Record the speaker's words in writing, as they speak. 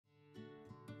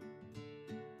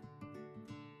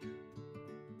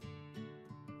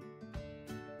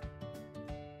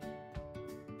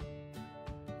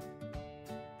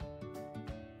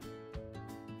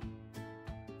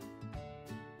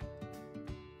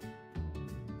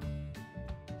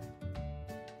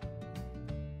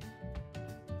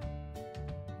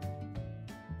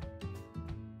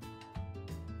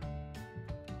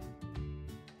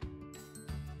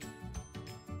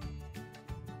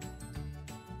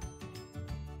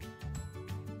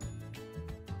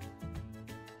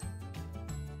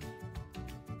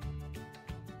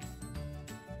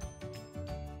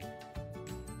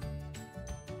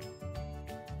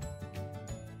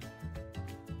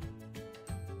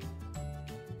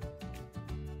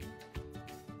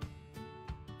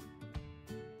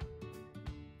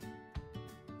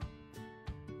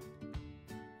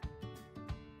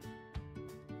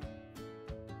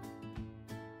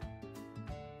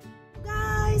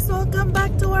welcome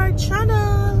back to our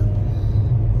channel.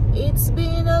 It's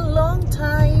been a long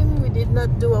time we did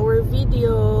not do our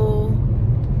video.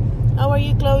 How are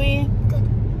you, Chloe? Good.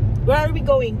 Where are we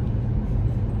going?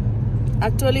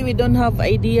 Actually, we don't have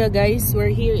idea, guys.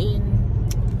 We're here in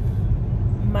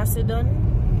Macedon.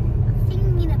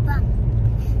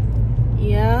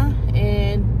 Yeah,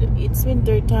 and it's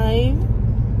winter time.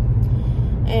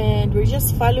 And we're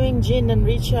just following Jin and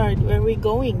Richard. Where are we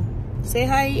going? Say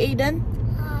hi, Aiden.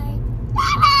 Hi.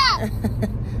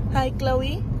 Hi,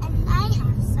 Chloe. And I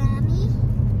have Sammy.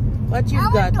 What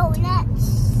you've got?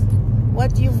 Donuts.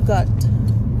 What you've got?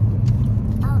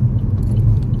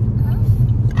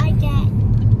 I get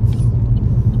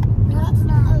lots of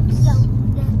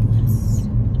donuts.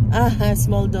 Ah,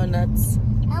 small donuts.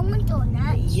 I want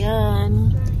donuts.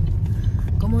 Yan.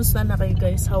 Kumusta na kayo,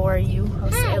 guys? How are you?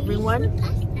 How's Hi, everyone?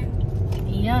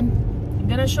 Yan. I'm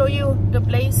gonna show you the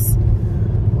place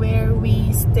where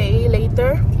we stay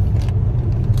later.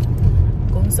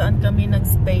 Kung saan kami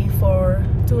nagstay for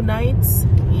 2 nights.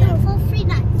 No, for 3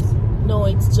 nights. No,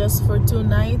 it's just for 2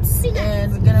 nights.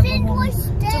 And we're gonna go home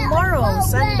tomorrow,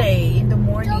 Sunday, in the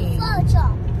morning.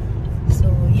 So,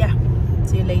 yeah.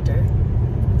 See you later.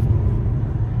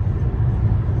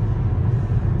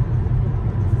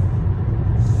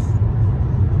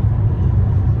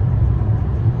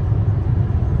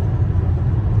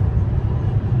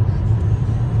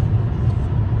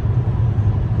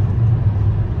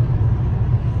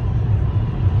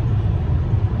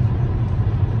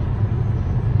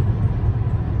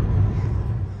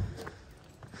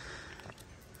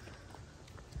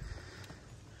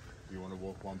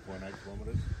 Walk 1.8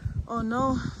 kilometers. Oh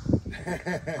no.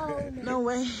 No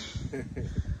way.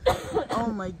 Oh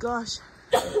my gosh.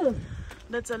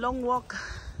 That's a long walk.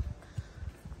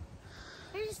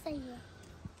 I'm gonna stay here.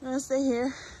 I'm gonna stay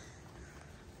here.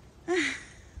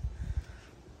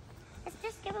 Let's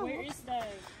just give a Where walk. is that?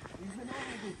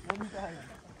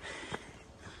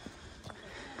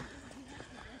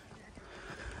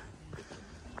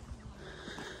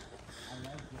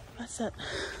 What's that?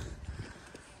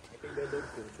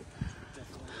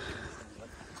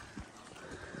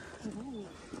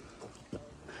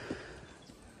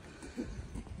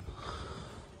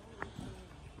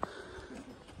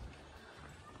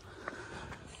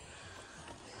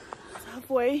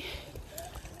 Halfway.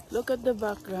 Look at the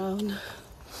background.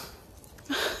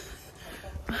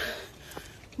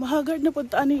 Mahagard na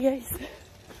puntaan ni guys.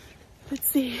 Let's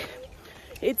see.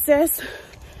 It says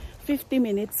 50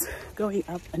 minutes going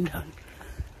up and down.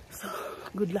 So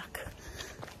good luck.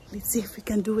 Let's see if we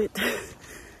can do it. No,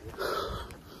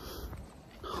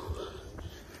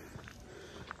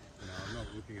 I'm not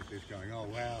looking at this going, oh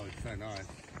wow, it's so nice.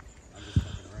 I'm just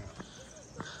fucking around.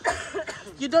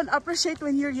 You don't appreciate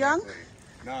when you're young?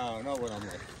 No, not when I'm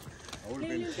like, I would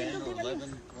have been 10 or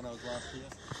 11 when I was last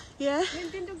here. Yeah?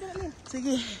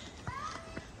 Sige.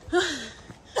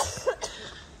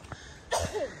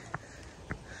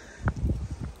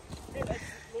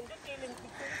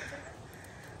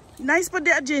 Nice po di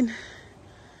Ajin.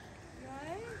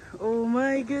 Oh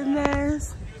my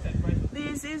goodness.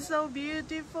 This is so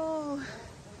beautiful.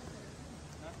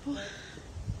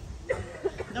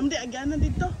 Namdi agana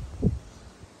dito.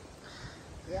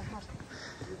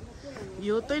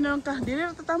 Yutoy na lang ka. Dili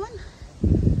na tataman.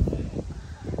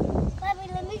 Mommy,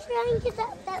 let me try and get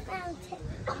up that mountain.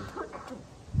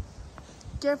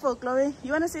 Careful, Chloe.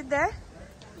 You wanna sit there?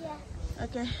 Yeah.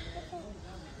 Okay.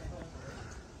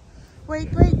 Wait,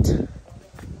 wait.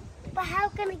 But how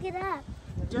can I get up?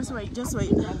 Just wait, just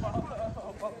wait.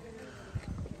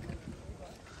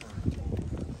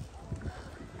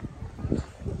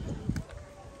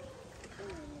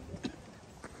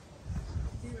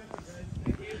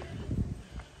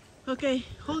 Okay,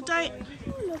 hold tight.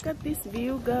 Look at this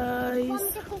view, guys.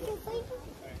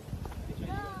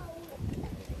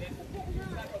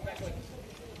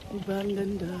 Diba ang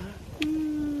ganda?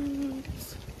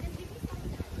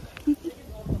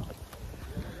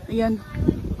 Ayan,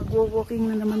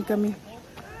 mag-walking na naman kami.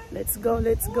 Let's go,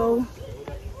 let's go.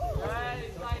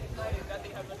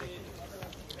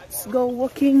 Let's go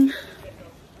walking.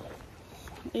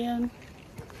 Ayan.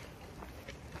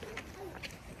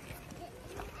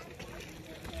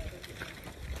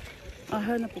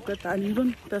 Aha, napugkataan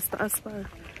yun. Taas pa.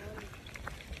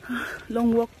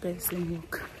 Long walk, guys. Long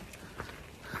walk.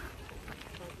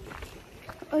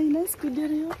 Ay, nice.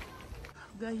 Kudiryo.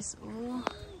 Guys, oh.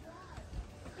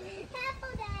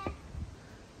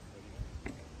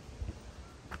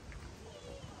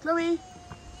 Chloe.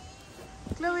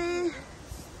 Chloe.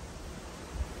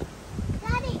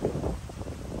 Daddy.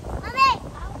 Mommy.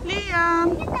 Liam.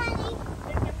 Daddy.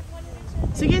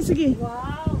 Sige, sige.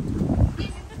 Wow!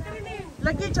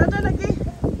 Lagi, Chada, lagi.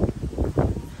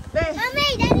 There. Mommy,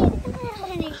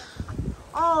 Daddy.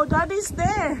 Oh, Daddy's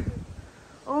there.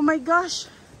 Oh my gosh.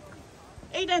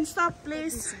 Aiden, stop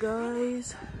please.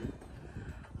 Guys,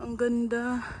 ang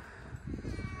ganda.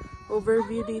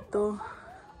 Overview dito.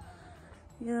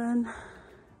 Yan.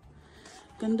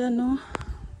 Ganda, no?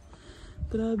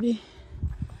 Grabe.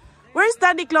 Where's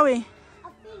Daddy, Chloe? I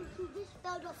think he just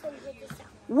fell off into the south.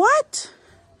 What?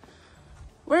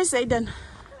 Where's Aiden?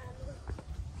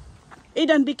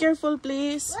 Aiden, be careful,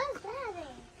 please. Where's Daddy?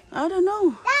 I don't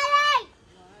know. Daddy!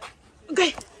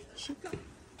 Okay.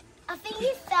 I think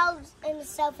he fell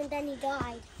himself and then he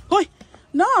died. Hoy!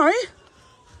 No!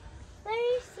 Where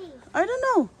is he? I don't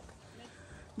know.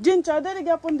 Jin, Chada,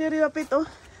 nagapon diri rapit, oh.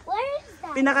 Where is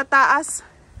that? Pinakataas.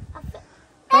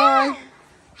 Dad!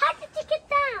 How did you get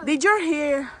down? Did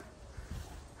you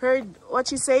heard what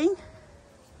she's saying?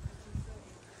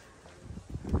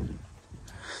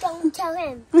 Don't tell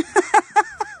him.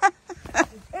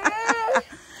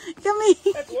 Come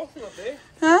here.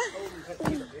 Huh?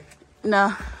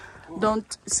 No, don't.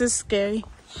 It's so scary.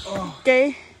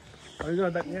 Okay. Are you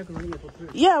going back now? Because we're going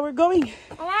to Yeah, we're going.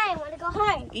 And I want to go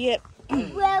home. Yep.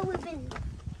 Where we've been.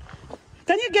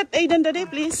 Can you get Aiden, Daddy,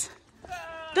 please?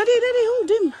 Daddy, hold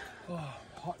him.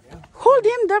 hot now. Hold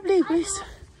him, Daddy, please.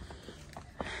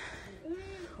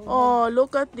 Oh,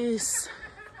 look at this,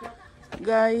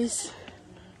 guys.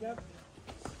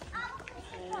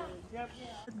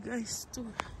 Guys, to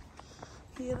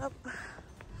hirap.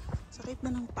 Sakit na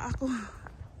ng paa ko.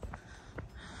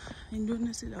 Nandun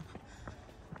na sila.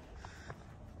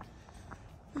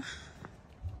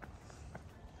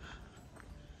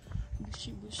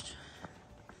 Bush.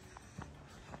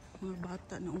 Mga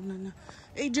bata na una na.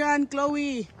 Adrian,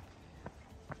 Chloe.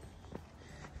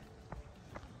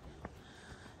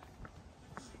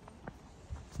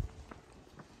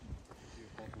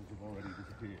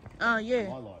 Yeah.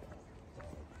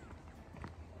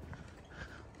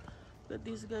 Look at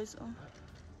these guys. Oh.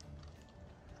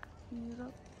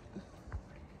 Hirap.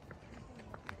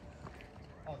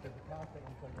 Oh, there's a car that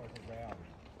also goes around.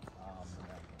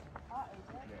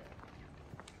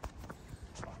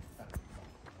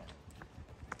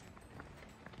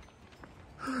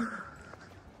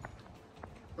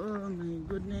 Oh my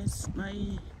goodness,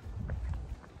 my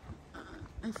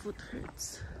foot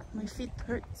hurts. My feet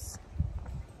hurts.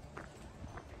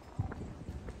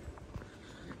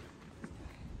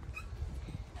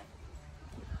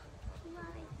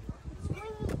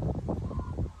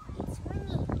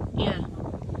 Yeah,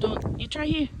 don't you try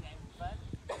here.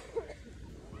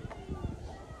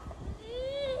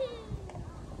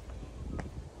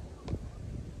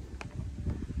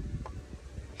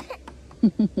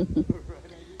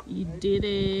 You did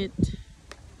it.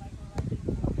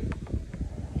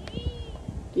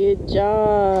 Good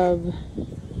job.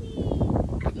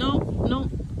 No,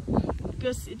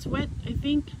 because it's wet, I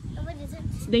think. What is it?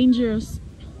 It's dangerous.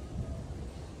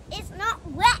 It's not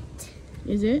wet.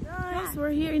 Is it? No. Yes,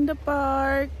 we're here in the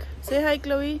park. Say hi,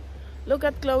 Chloe. Look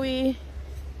at Chloe.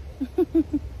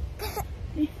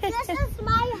 This is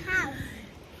my house.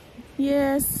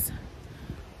 Yes.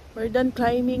 We're done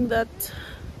climbing that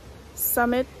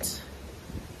summit.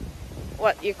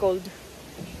 What you called?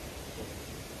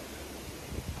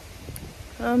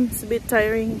 It's a bit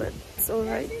tiring, but it's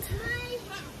alright. This is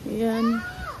my Yan.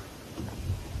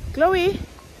 Chloe.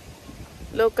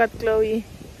 Look at Chloe.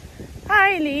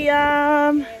 Hi,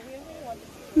 Liam.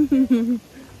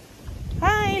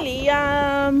 Hi,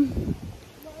 Liam.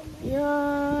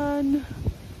 Yan.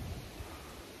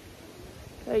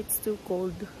 It's too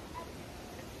cold,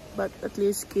 but at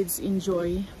least kids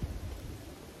enjoy.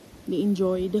 They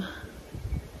enjoyed.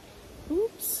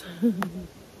 Oops.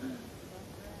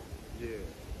 Yeah.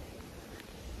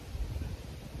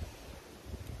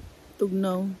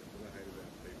 Tugnaw.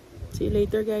 See you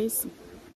later, guys.